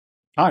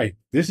Hi,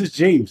 this is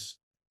James.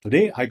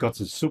 Today I got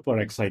some super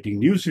exciting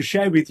news to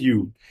share with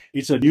you.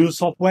 It's a new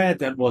software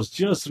that was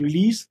just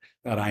released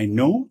that I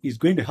know is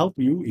going to help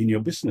you in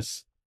your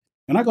business.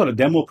 And I got a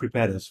demo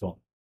prepared as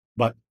well.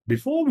 But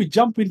before we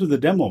jump into the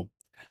demo,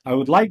 I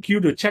would like you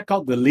to check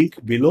out the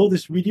link below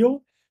this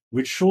video,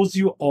 which shows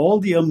you all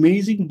the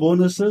amazing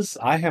bonuses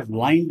I have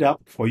lined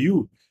up for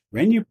you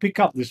when you pick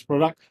up this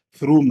product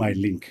through my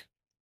link.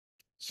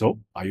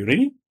 So, are you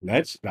ready?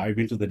 Let's dive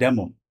into the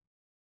demo.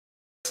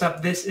 What's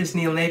up, this is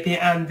Neil Napier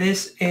and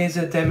this is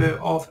a demo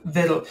of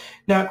Viddle.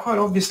 Now quite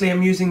obviously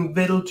I'm using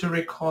Viddle to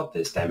record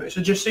this demo.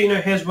 So just so you know,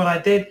 here's what I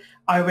did.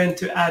 I went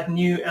to add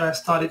new and I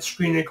started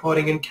screen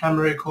recording and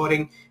camera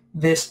recording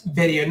this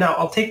video. Now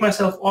I'll take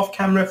myself off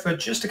camera for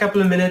just a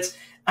couple of minutes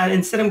and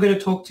instead I'm going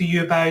to talk to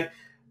you about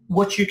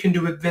what you can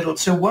do with Viddle.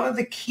 So one of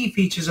the key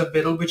features of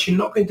Viddle, which you're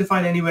not going to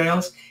find anywhere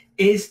else,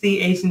 is the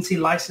agency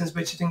license,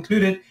 which is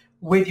included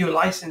with your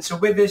license. So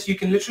with this, you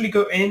can literally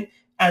go in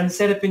and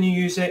set up a new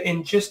user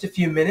in just a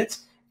few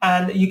minutes,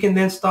 and you can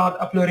then start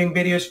uploading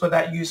videos for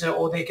that user,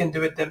 or they can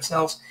do it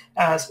themselves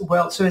as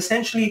well. So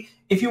essentially,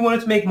 if you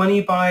wanted to make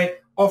money by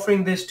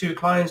offering this to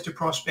clients, to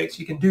prospects,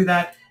 you can do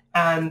that,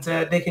 and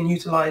they can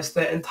utilize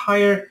the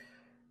entire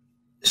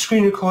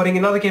screen recording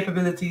and other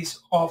capabilities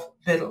of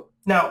Viddle.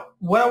 Now,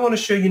 what I want to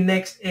show you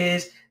next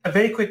is a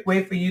very quick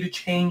way for you to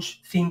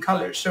change theme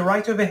colors. So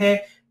right over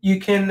here, you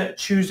can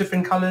choose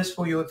different colors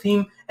for your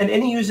theme, and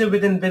any user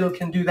within Viddle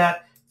can do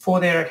that for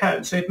their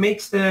account. So it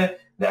makes the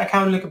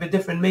account look a bit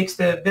different, makes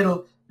the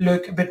Viddle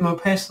look a bit more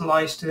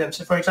personalized to them.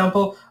 So for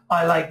example,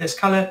 I like this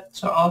color,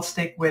 so I'll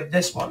stick with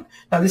this one.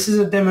 Now this is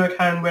a demo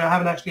account where I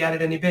haven't actually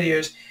added any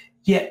videos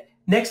yet.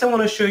 Next, I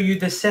want to show you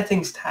the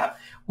settings tab.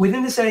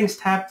 Within the settings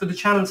tab for the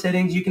channel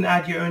settings, you can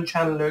add your own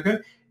channel logo.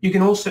 You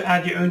can also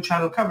add your own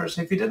channel cover.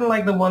 So if you didn't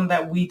like the one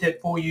that we did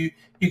for you,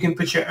 you can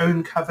put your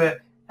own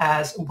cover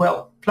as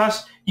well.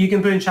 Plus, you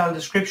can put in channel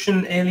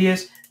description,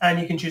 alias, and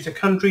you can choose a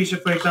country. So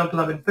for example,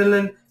 I'm in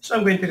Finland, so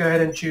I'm going to go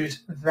ahead and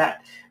choose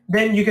that.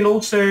 Then you can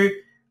also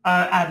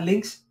add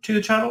links to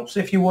the channel. So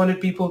if you wanted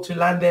people to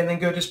land there and then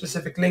go to a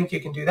specific link, you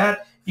can do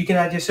that. You can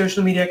add your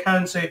social media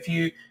account. So if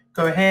you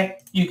go ahead,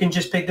 you can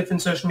just pick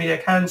different social media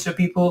accounts so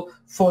people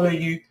follow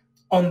you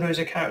on those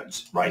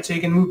accounts, right? So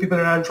you can move people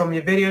around from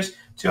your videos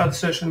to other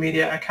social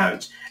media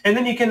accounts. And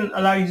then you can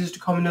allow users to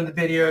comment on the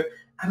video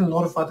and a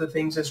lot of other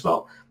things as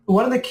well.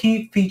 One of the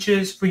key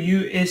features for you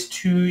is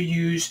to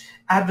use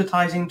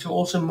advertising to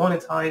also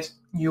monetize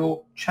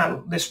your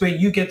channel. This way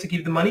you get to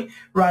keep the money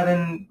rather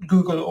than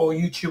Google or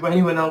YouTube or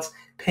anyone else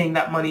paying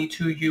that money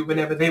to you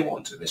whenever they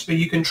want to. This way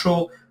you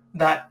control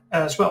that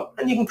as well.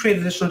 And you can create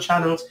additional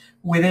channels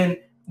within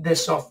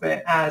this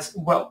software as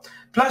well.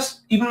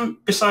 Plus, even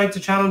besides the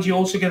channels, you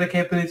also get the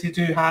capability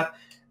to have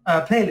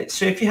playlists.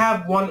 So if you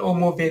have one or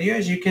more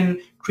videos, you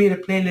can create a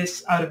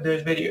playlist out of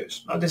those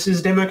videos. Now, this is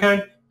a demo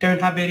account, don't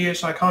have videos,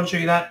 so I can't show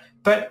you that,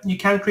 but you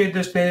can create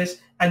those playlists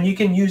and you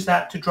can use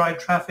that to drive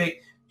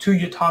traffic to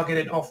your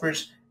targeted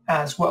offers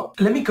as well.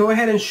 Let me go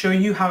ahead and show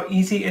you how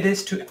easy it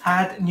is to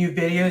add new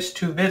videos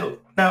to Viddle.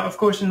 Now, of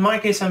course, in my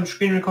case, I'm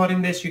screen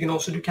recording this. You can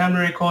also do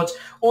camera records,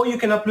 or you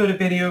can upload a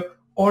video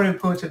or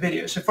import a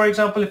video. So for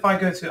example, if I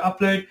go to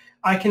upload,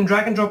 I can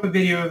drag and drop a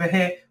video over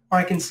here, or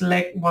I can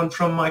select one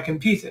from my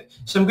computer.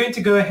 So I'm going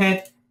to go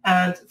ahead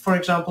and, for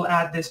example,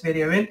 add this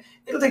video in.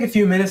 It'll take a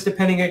few minutes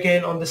depending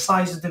again on the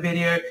size of the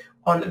video,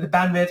 on the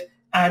bandwidth.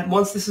 And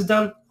once this is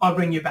done, I'll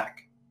bring you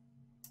back.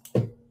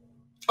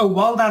 Oh,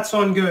 while that's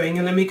ongoing,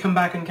 and let me come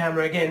back on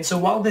camera again. So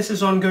while this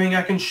is ongoing,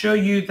 I can show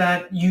you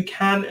that you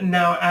can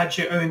now add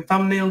your own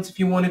thumbnails if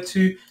you wanted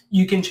to.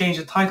 You can change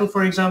the title,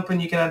 for example,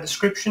 and you can add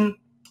description.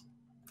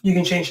 You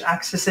can change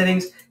access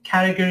settings,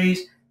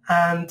 categories,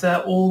 and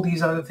all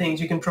these other things.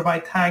 You can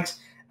provide tags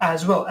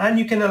as well. And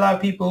you can allow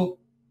people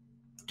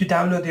to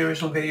download the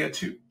original video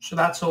too. So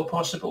that's all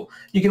possible.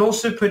 You can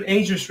also put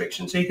age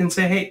restrictions. So you can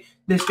say, hey,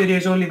 this video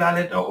is only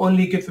valid or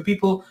only good for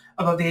people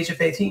above the age of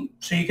 18.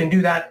 So you can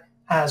do that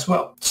as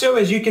well. So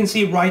as you can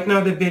see right now,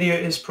 the video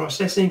is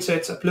processing. So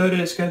it's uploaded.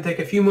 It's going to take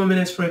a few more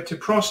minutes for it to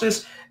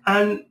process.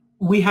 And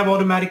we have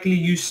automatically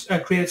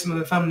created some of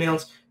the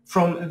thumbnails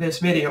from this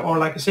video, or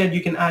like I said,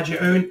 you can add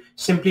your own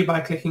simply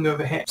by clicking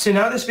over here. So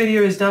now this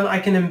video is done,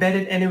 I can embed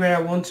it anywhere I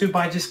want to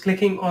by just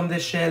clicking on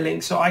this share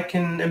link. So I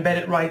can embed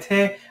it right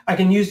here. I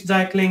can use the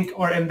direct link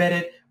or embed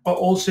it or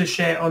also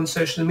share on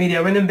social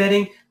media. When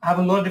embedding, I have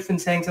a lot of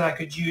different settings that I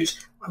could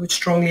use. I would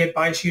strongly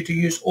advise you to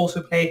use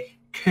autoplay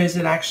because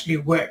it actually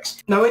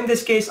works. Now in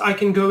this case, I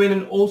can go in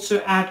and also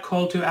add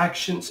call to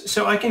actions.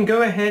 So I can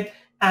go ahead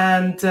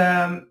and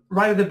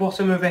right at the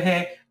bottom over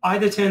here,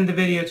 either turn the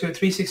video to a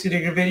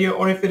 360-degree video,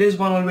 or if it is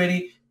one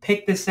already,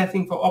 pick this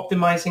setting for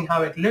optimizing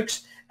how it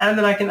looks. And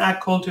then I can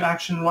add call to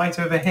action right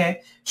over here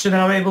so that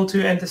I'm able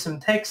to enter some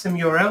text, some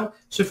URL.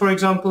 So for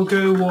example,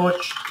 go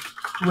watch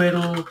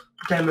Viddle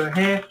demo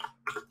here,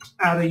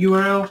 add a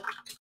URL.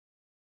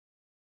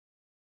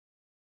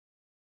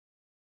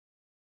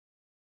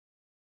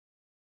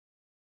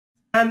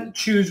 And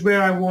choose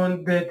where I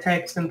want the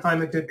text and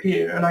timer to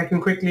appear. And I can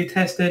quickly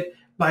test it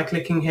by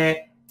clicking here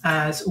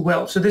as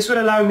well. So this would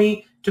allow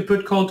me to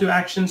put call to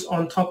actions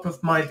on top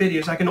of my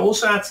videos. I can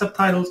also add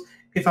subtitles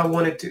if I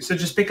wanted to. So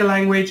just pick a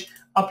language,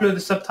 upload the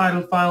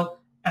subtitle file,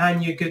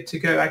 and you're good to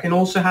go. I can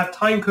also have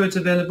time codes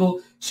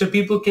available so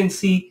people can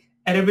see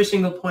at every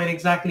single point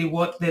exactly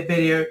what their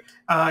video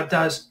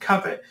does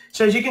cover.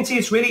 So as you can see,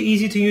 it's really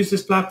easy to use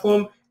this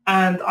platform,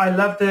 and I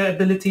love the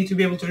ability to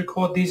be able to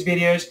record these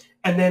videos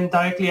and then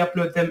directly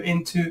upload them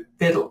into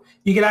Viddle.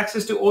 You get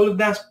access to all of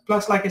that,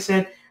 plus, like I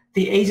said,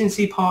 the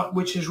agency part,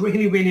 which is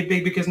really, really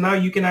big, because now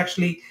you can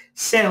actually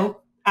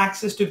sell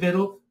access to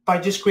Viddle by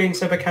just creating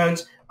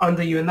sub-accounts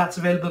under you, and that's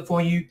available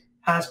for you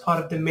as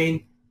part of the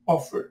main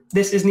offer.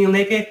 This is Neil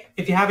Napier.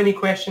 If you have any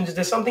questions, if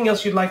there's something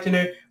else you'd like to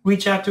know,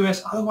 reach out to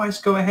us.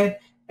 Otherwise, go ahead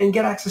and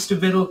get access to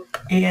Viddle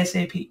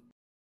ASAP.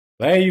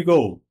 There you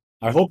go.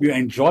 I hope you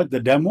enjoyed the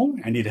demo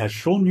and it has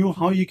shown you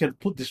how you can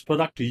put this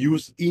product to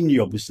use in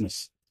your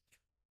business.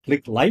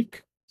 Click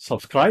like,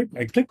 subscribe,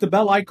 and click the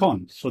bell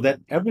icon so that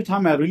every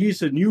time I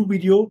release a new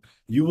video,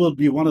 you will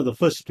be one of the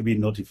first to be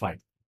notified.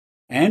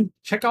 And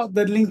check out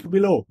that link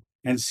below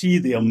and see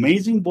the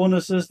amazing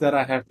bonuses that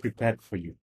I have prepared for you.